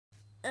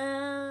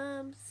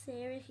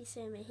Peace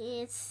in my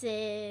hands.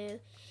 So,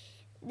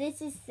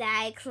 this is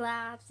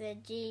Cyclops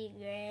and Jean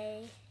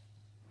Grey.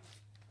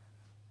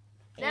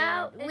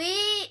 No,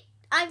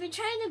 I've been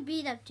trying to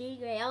beat up Jean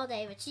Grey all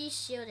day, but she's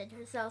shielded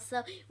herself.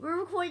 So, we're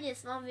recording a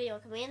small video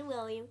on Commander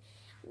William,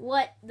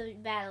 what the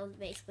battle is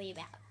basically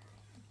about.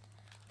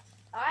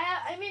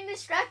 I'm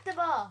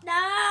indestructible.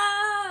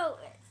 No!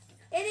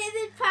 It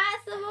isn't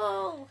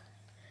possible!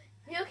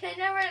 You can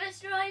never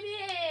destroy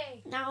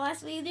me. Not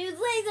unless we use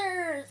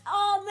lasers!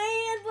 Oh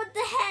man, what the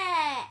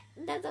heck?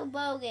 That's so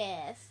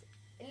bogus.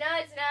 No,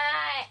 it's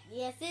not.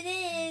 Yes, it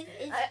is.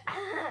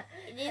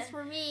 It is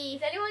for me.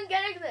 Is anyone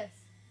getting this?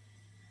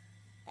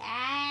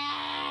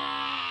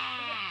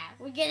 Ah!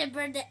 We're gonna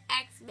burn the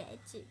X-Men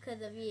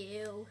because of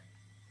you.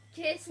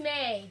 Kiss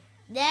me.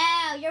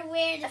 No, you're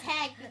weird as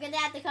heck. You're gonna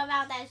have to come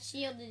out that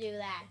shield to do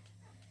that.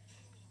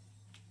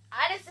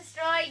 I just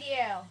destroyed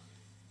you.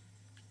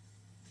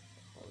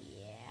 Oh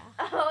yeah.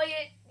 Oh, you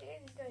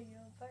destroyed your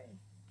own button.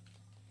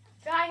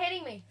 Try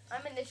hitting me.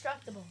 I'm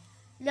indestructible.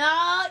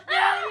 No,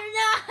 you're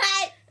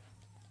not.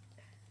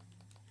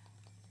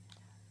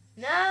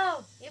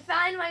 No, you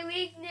found my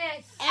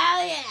weakness.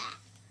 Oh yeah.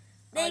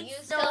 Thank you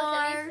you, stole Storm. the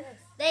weakness.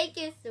 Thank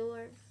you,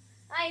 Storm.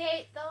 I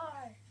hate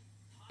Thor.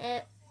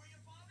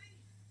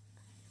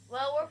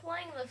 Well, we're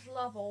playing this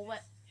level.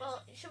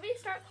 Well, should we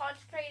start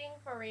concentrating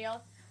for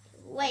real?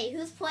 Wait,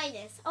 who's playing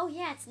this? Oh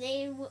yeah, it's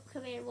named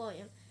Commander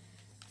William.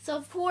 So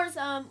of course,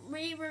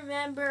 we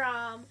remember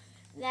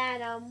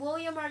that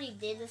William already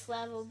did this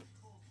level,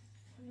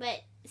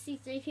 but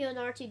C-3PO and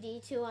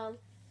R2-D2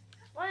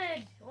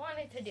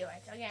 wanted to do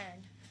it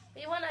again.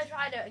 We want to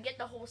try to get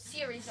the whole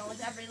series on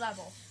with every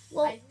level.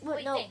 Well,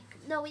 think?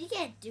 no, we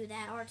can't do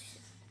that.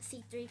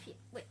 C-3PO.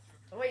 Wait,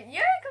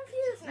 you're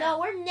confused now. No,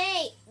 we're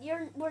Nate.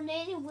 We're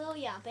Nate and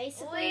William.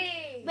 Basically,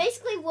 Wait.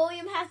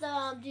 William has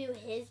to do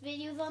his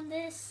videos on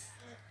this,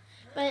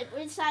 but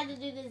we decided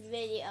to do this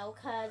video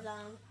because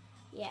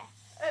yeah.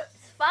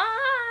 It's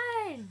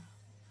fine.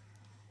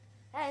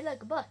 Hey,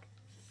 look, a book.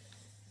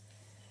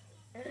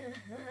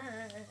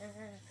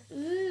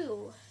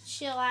 Ooh,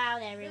 chill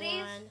out,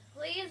 everyone.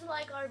 Please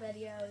like our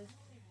videos.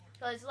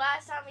 Because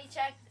last time we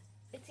checked,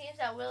 it seems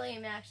that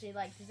William actually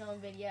likes his own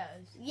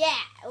videos.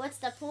 Yeah, what's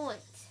the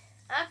point?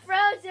 I'm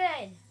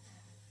frozen.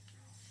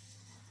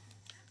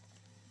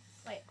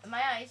 Wait, am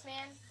I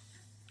Iceman?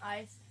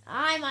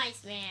 I'm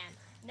Iceman.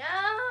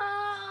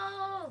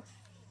 No!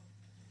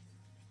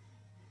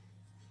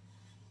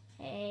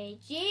 Hey,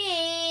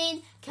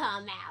 Jean,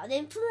 come out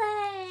and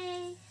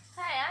play.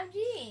 Hey, I'm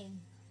Jean.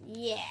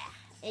 Yeah,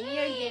 and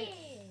you're good.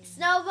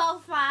 Snowball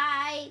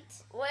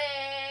fight.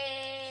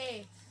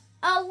 Wait.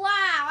 Oh, wow,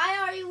 I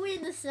already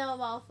win the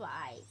snowball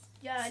fight.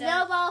 Yeah,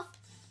 Snowball.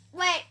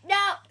 Wait,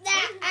 no.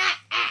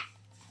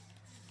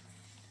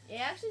 You're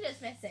actually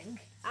just missing.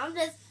 I'm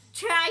just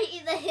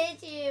trying to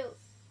hit you.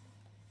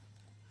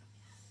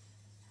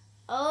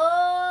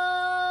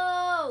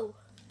 Oh.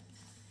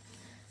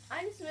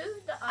 I just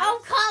moved the ice.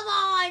 Oh, come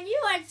on.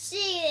 You are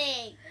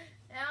cheating.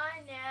 No,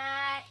 I'm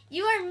not.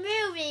 You are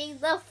moving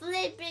the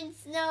flipping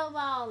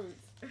snowballs.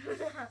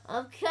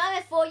 I'm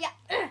coming for you.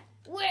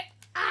 Where?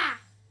 Ah.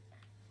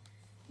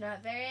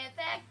 Not very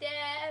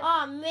effective.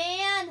 Oh,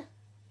 man.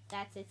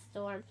 That's it,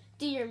 Storm.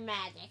 Do your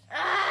magic.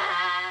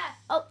 Ah!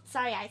 Oh,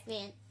 sorry,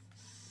 Iceman.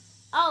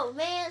 Oh,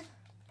 man.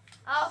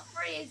 I'll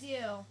freeze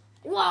you.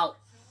 Whoa.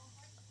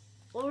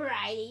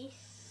 Alrighty.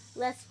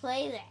 Let's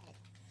play that.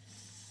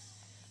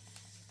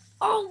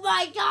 Oh,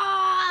 my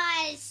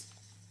gosh.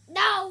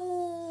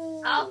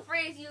 No. I'll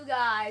freeze you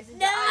guys.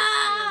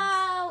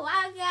 No.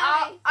 Okay.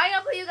 I'm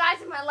gonna put you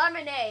guys in my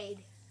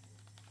lemonade.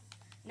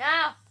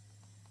 Now,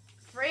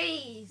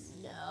 freeze.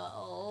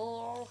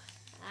 No.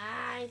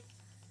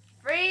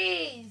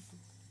 Freeze.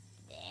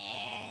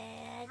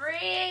 Freeze.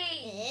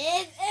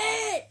 Freeze.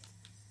 It.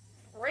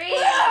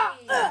 Freeze.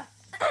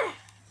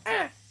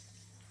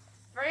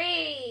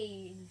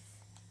 Freeze.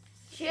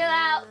 Chill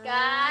out,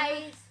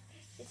 guys.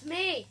 It's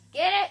me.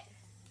 Get it?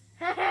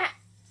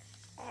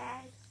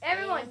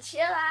 Everyone,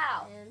 chill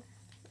out.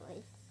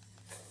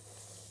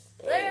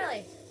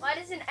 Literally, why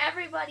doesn't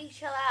everybody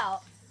chill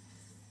out?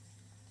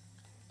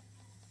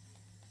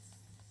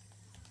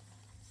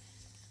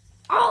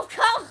 Oh,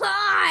 come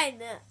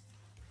on!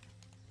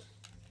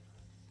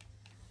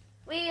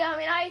 I'm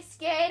an ice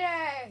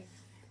skater.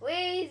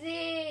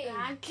 Wheezy.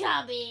 I'm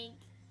coming.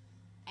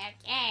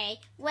 Okay.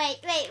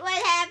 Wait,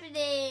 what's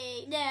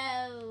happening?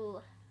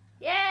 No.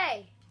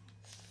 Yay.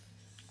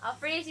 I'll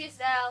freeze you,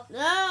 Sal.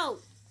 No.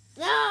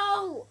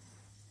 No.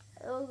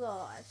 Oh,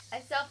 gosh.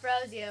 I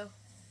self-froze you.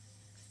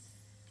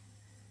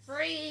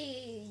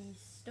 Freeze,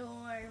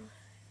 Storm.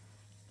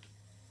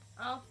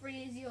 I'll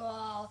freeze you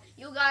all.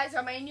 You guys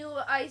are my new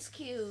ice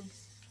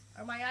cubes.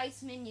 Or my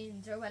ice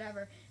minions, or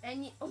whatever.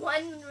 And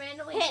one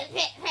randomly...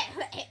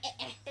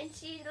 and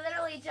she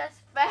literally just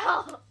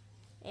fell.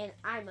 And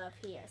I'm up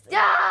here. So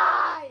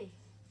Die!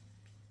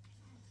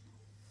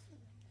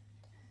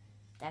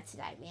 that's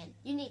right, man.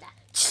 You need to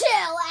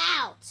chill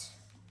out.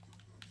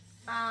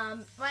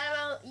 What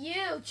about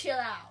you? Chill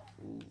out.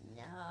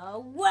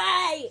 No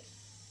way.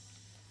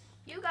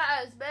 You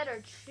guys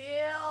better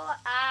chill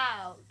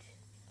out.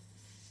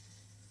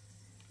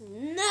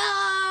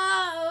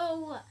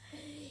 No!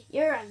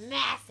 You're a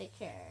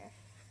massacre.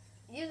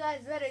 You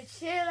guys better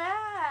chill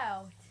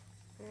out.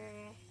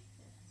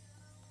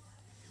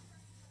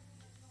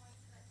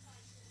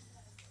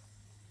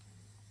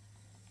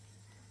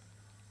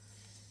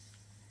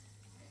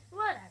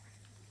 Whatever.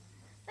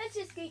 Let's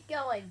just keep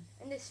going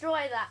and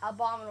destroy that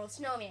abominable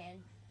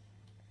snowman.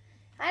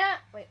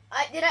 Wait,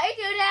 did I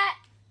do that?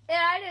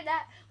 Yeah, I did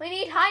that. We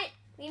need height.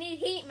 We need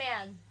heat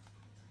man.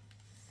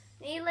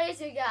 We need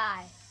laser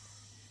guy.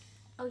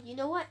 Oh, you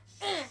know what?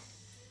 We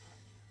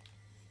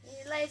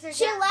need laser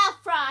Chill guy.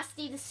 out,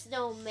 Frosty the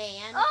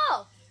Snowman.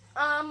 Oh,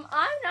 I'm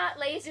not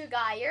laser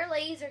guy. You're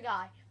laser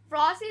guy.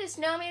 Frosty the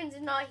Snowman's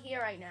not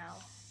here right now.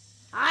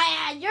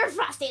 You're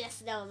Frosty the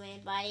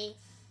Snowman, buddy.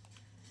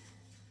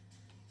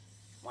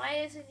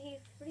 Why isn't he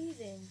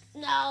freezing?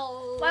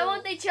 No. Why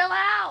won't they chill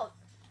out?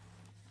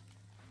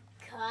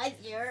 'Cause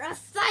you're a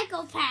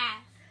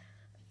psychopath.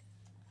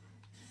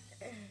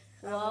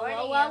 Whoa, I'm whoa, warning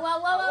whoa, you. whoa, whoa,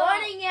 whoa. I'm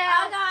warning you.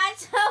 Oh, God,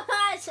 so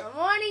much. I'm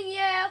warning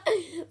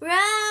you.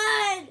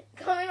 Run.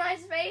 Come in my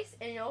space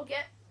and you'll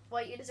get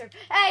what you deserve.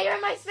 Hey, you're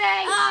in my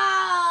space.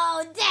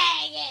 Oh,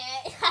 dang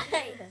it.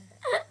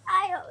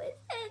 I always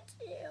hit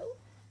you.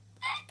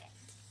 Dang it.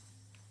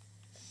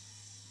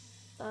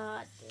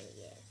 Oh, dang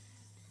it.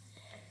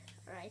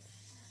 All right.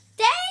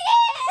 Dang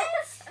it.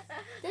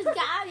 There's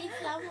gotta be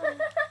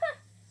someone.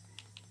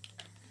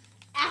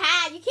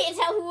 Aha, you can't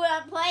tell who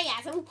I'm playing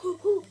as. Oh,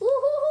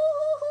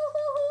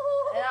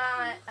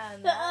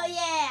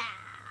 yeah.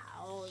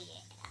 Oh,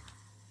 yeah.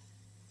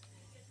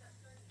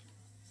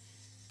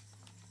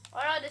 Or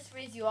I'll just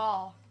freeze you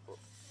all.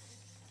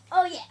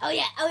 Oh, yeah. Oh,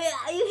 yeah. Oh,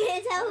 yeah. You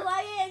can't tell who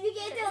I am. You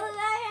can't tell who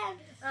I am.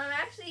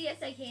 Actually,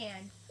 yes, I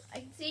can. I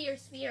can see your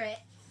spirit.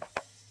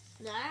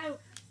 No.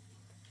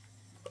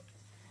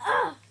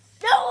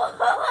 No!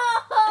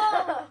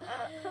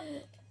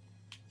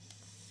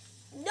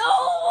 No!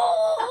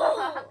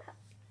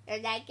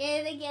 You're not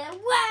gonna get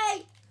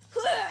away!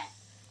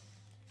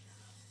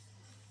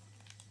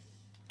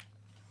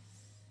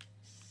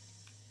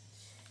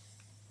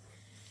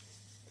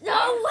 No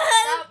way!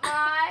 Stop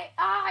my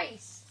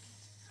ice.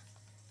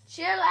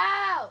 Chill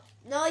out.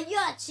 No,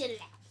 you're chilling.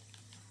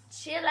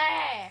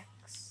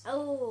 Chillax.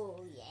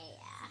 Oh,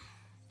 yeah.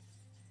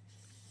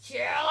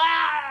 Chill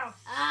out.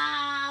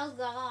 Oh,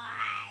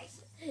 gosh.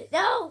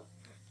 No!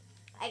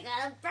 I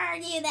gotta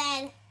burn you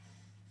then.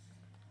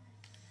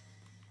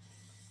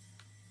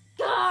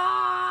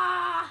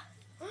 Ah!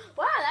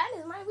 Wow, that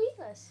is my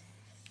weakness.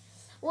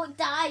 Well,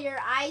 die,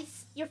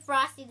 you're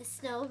Frosty the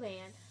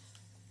Snowman.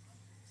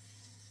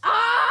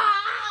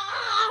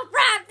 Ah!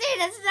 Frosty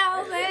the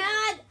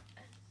Snowman!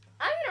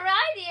 I'm gonna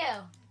ride you.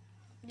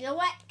 You know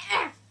what?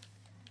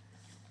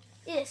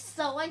 It is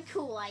so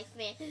uncool,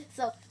 Iceman.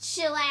 So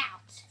chill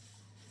out,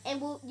 and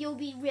you'll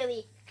be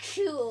really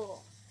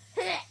cool.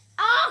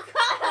 Oh,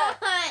 come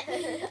on!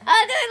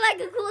 I'm doing like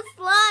a cool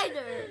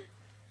slider.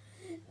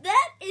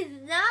 That is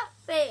not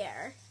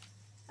fair.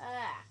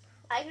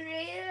 I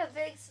created a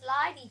big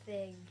slidey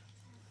thing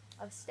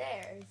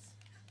upstairs.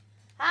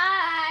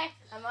 Hi,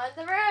 I'm on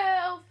the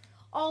roof.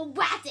 Oh,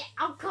 that's it.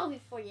 I'm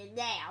coming for you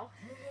now.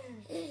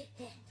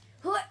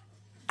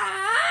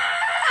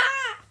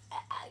 Ah!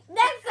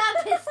 That's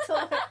not this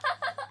door.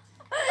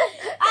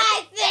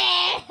 I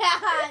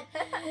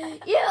see.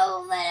 You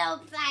little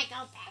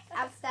psychopath.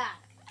 I'm stuck.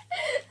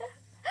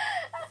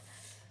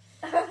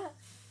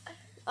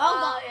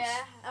 Oh, gosh.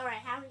 Yeah. All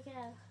right, how do we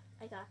go?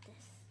 I got this.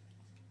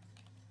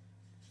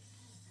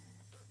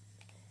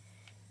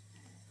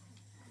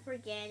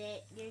 Forget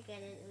it. You're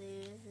gonna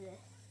lose.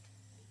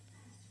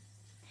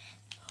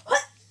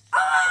 What?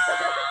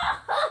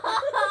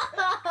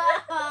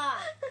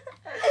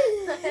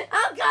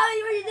 I'm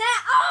coming for you now.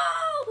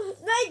 Oh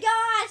my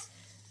gosh!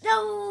 No,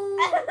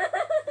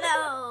 no,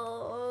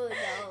 no.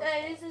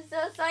 This is so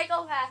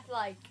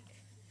psychopath-like.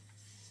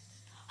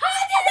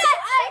 How did that?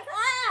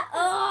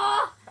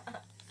 Oh,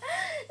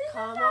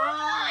 come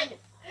on.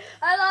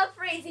 I love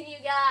freezing you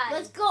guys.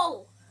 Let's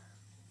go.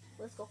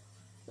 Let's go.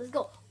 Let's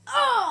go.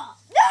 Oh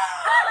no!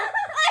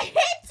 I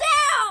hit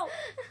you.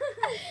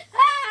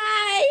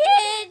 I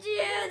hit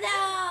you.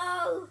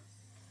 No.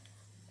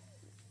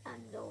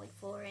 I'm going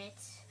for it.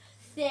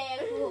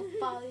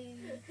 Sacrifice.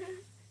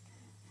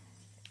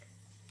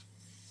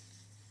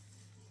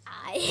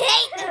 I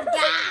hate this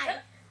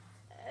guy.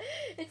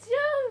 It's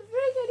so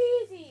freaking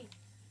easy.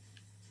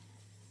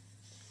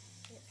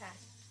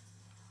 Pass.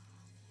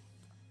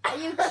 Are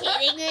you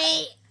kidding me?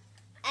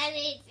 I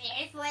mean,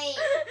 seriously.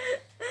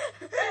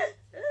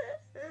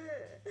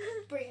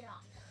 Bring it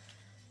on.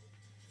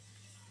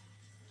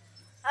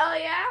 Oh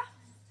yeah?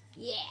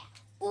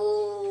 Yeah.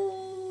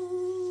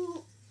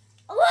 Ooh.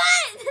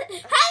 What? How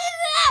did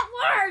that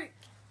work?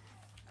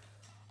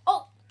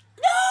 Oh,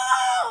 no!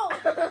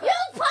 You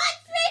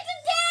punched me to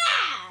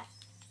death!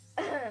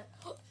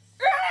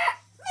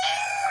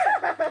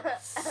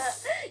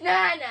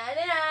 Nah, nah,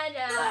 nah,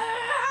 nah, nah.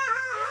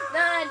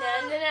 Nah, nah,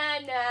 nah, nah,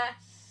 nah.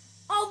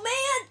 Oh,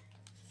 man!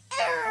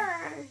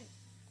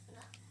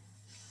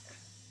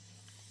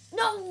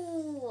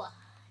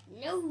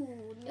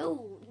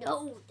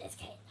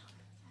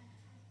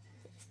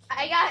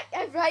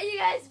 Why are you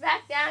guys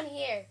back down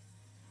here?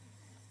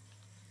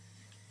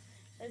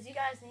 Because you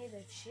guys need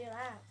to chill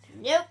out.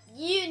 Nope,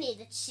 you need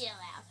to chill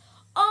out.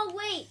 Oh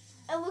wait,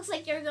 it looks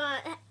like you're gonna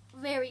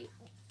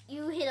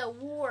you hit a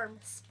warm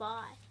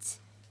spot.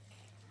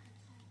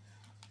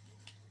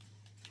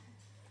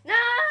 No!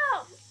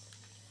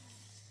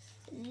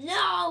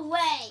 No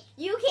way!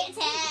 You can't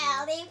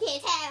tell. You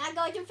can't tell. I'm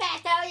going too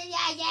fast. Oh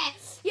yeah, yeah.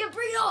 Yeah,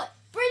 bring it on.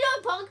 Bring it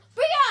on, punk.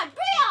 Bring it on. Bring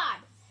it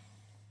on.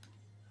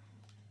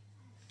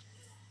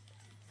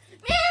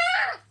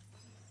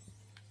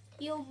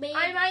 You made.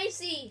 I'm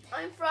Icy.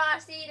 I'm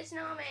Frosty the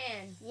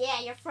Snowman.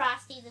 Yeah, you're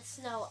Frosty the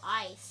Snow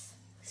Ice.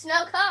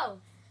 Snow Cove.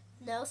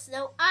 No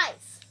snow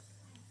ice.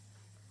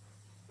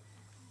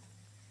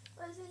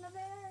 Was in a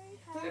very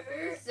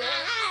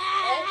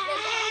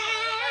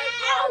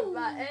Ow!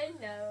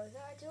 button nose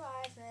or two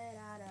eyes made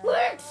out of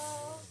Works.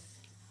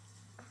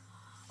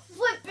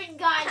 Flippin'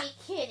 God, are you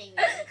kidding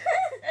me?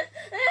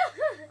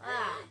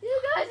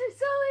 You guys are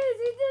so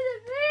easy to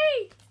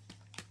defeat.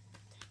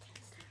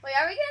 Wait,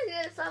 are we gonna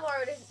do this level or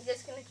are we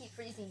just gonna keep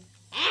freezing?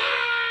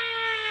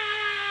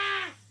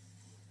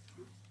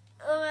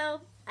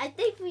 Well, I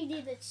think we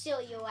need to chill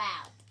you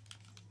out.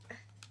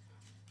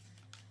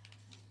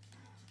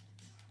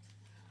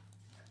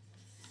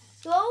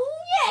 Oh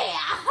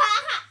yeah!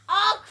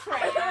 Oh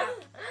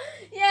crap!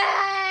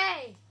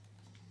 Yay!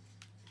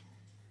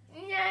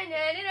 Na, na,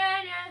 na,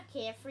 na, na.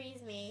 Can't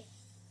freeze me.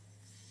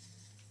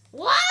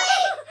 What?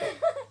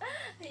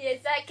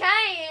 Yes, I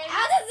can.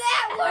 How does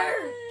that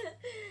work?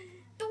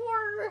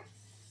 Door.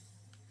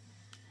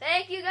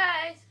 Thank you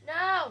guys.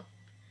 No,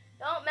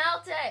 don't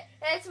melt it.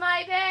 It's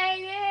my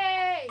baby.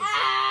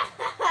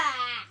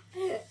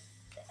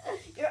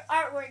 Your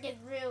artwork is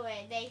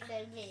ruined. They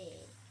said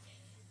me.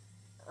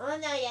 Oh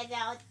no, you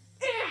don't.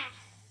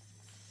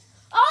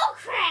 Oh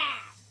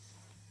crap!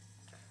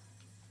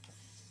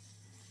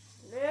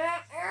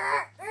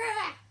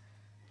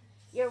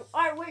 Your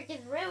artwork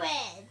is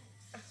ruined.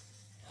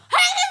 How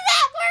does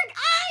that work?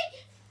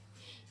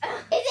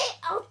 Is it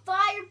a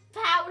fire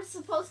power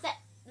supposed to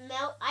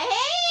melt? I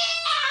hate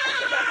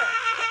it!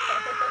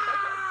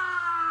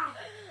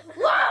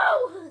 Whoa!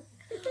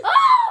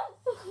 Oh!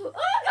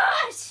 Oh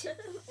gosh!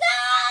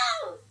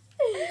 No!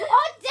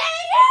 Oh dang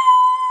it!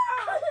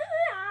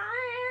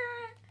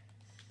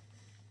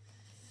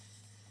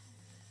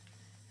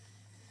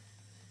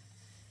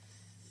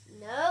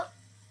 Nope.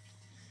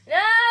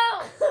 No!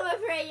 I'm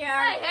afraid your I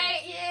artwork.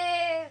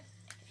 hate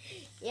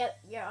Yep,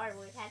 your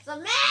artwork has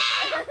some meh!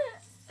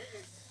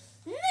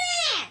 you.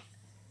 Meh!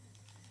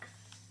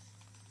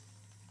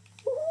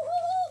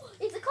 Ooh,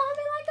 it's a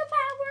coming like a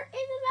power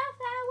in the mouth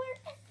power.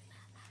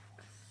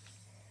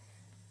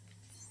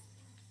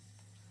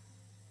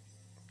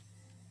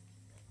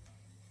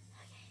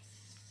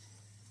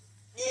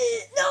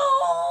 No!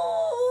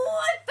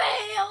 I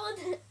failed!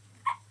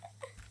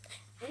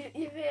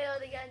 You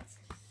failed again.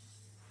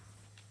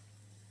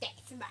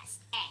 That's must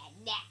end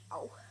now.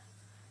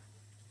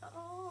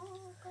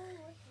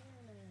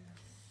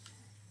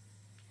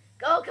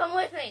 Oh, come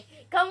with me.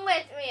 Come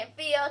with me and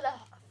feel the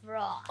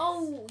frost.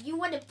 Oh, you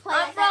want to play?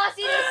 I'm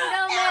Frosty the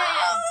Snowman.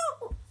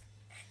 No!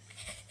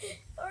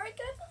 Alright,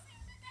 guys.